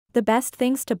The best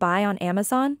things to buy on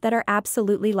Amazon that are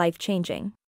absolutely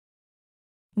life-changing.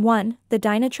 1. The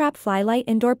Dynatrap Flylight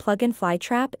Indoor Plug-in Fly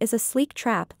Trap is a sleek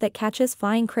trap that catches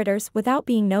flying critters without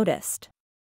being noticed.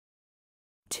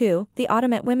 2. The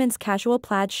Automate Women's Casual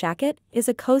Plaid Shacket is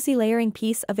a cozy layering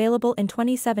piece available in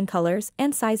 27 colors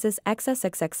and sizes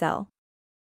XS/XXL.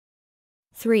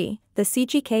 3. The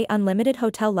CGK Unlimited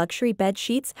Hotel Luxury Bed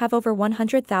Sheets have over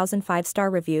 100,000 5-star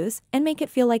reviews and make it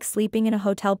feel like sleeping in a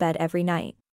hotel bed every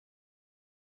night.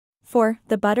 4.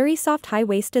 The buttery soft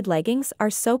high-waisted leggings are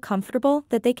so comfortable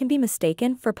that they can be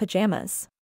mistaken for pajamas.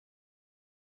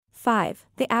 5.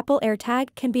 The Apple AirTag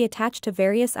can be attached to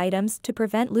various items to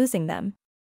prevent losing them.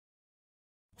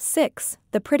 6.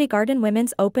 The Pretty Garden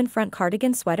Women's Open Front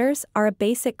Cardigan Sweaters are a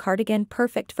basic cardigan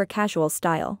perfect for casual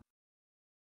style.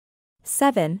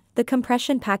 7. The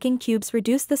Compression Packing Cubes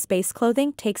reduce the space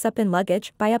clothing takes up in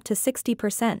luggage by up to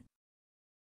 60%.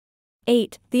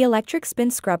 8. The Electric Spin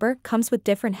Scrubber comes with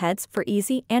different heads for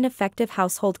easy and effective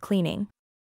household cleaning.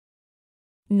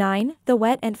 9. The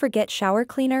Wet and Forget Shower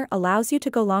Cleaner allows you to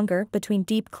go longer between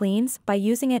deep cleans by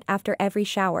using it after every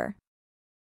shower.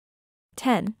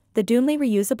 10. The Doonly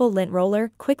Reusable Lint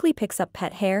Roller quickly picks up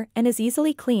pet hair and is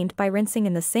easily cleaned by rinsing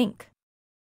in the sink.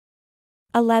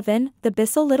 11. The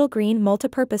Bissell Little Green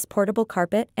Multipurpose Portable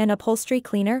Carpet and Upholstery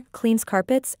Cleaner cleans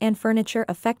carpets and furniture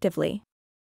effectively.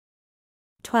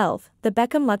 12. The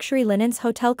Beckham Luxury Linens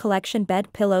Hotel Collection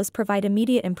Bed Pillows provide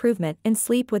immediate improvement in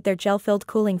sleep with their gel-filled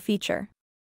cooling feature.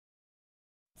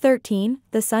 13.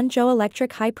 The Sun Joe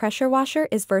Electric High Pressure Washer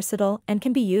is versatile and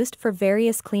can be used for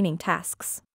various cleaning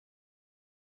tasks.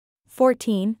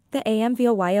 14. The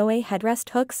AMVOYOA headrest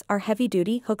hooks are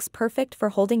heavy-duty hooks perfect for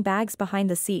holding bags behind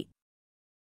the seat.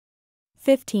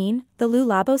 15. The Le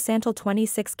Labo Santal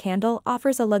 26 candle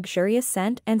offers a luxurious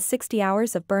scent and 60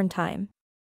 hours of burn time.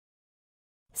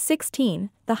 16.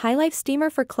 The High Life Steamer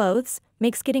for Clothes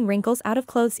makes getting wrinkles out of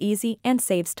clothes easy and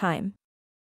saves time.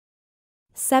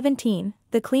 17.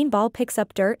 The Clean Ball picks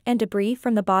up dirt and debris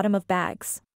from the bottom of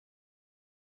bags.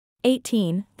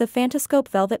 18. The Fantascope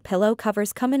Velvet Pillow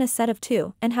covers come in a set of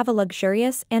 2 and have a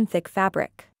luxurious and thick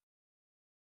fabric.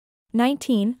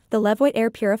 19. The Levoit Air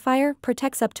Purifier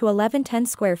protects up to 1110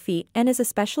 square feet and is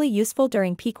especially useful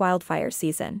during peak wildfire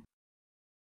season.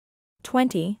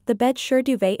 20. The Bed Sure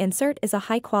Duvet Insert is a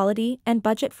high-quality and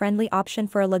budget-friendly option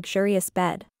for a luxurious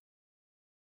bed.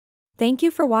 Thank you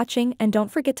for watching and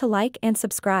don't forget to like and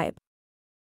subscribe.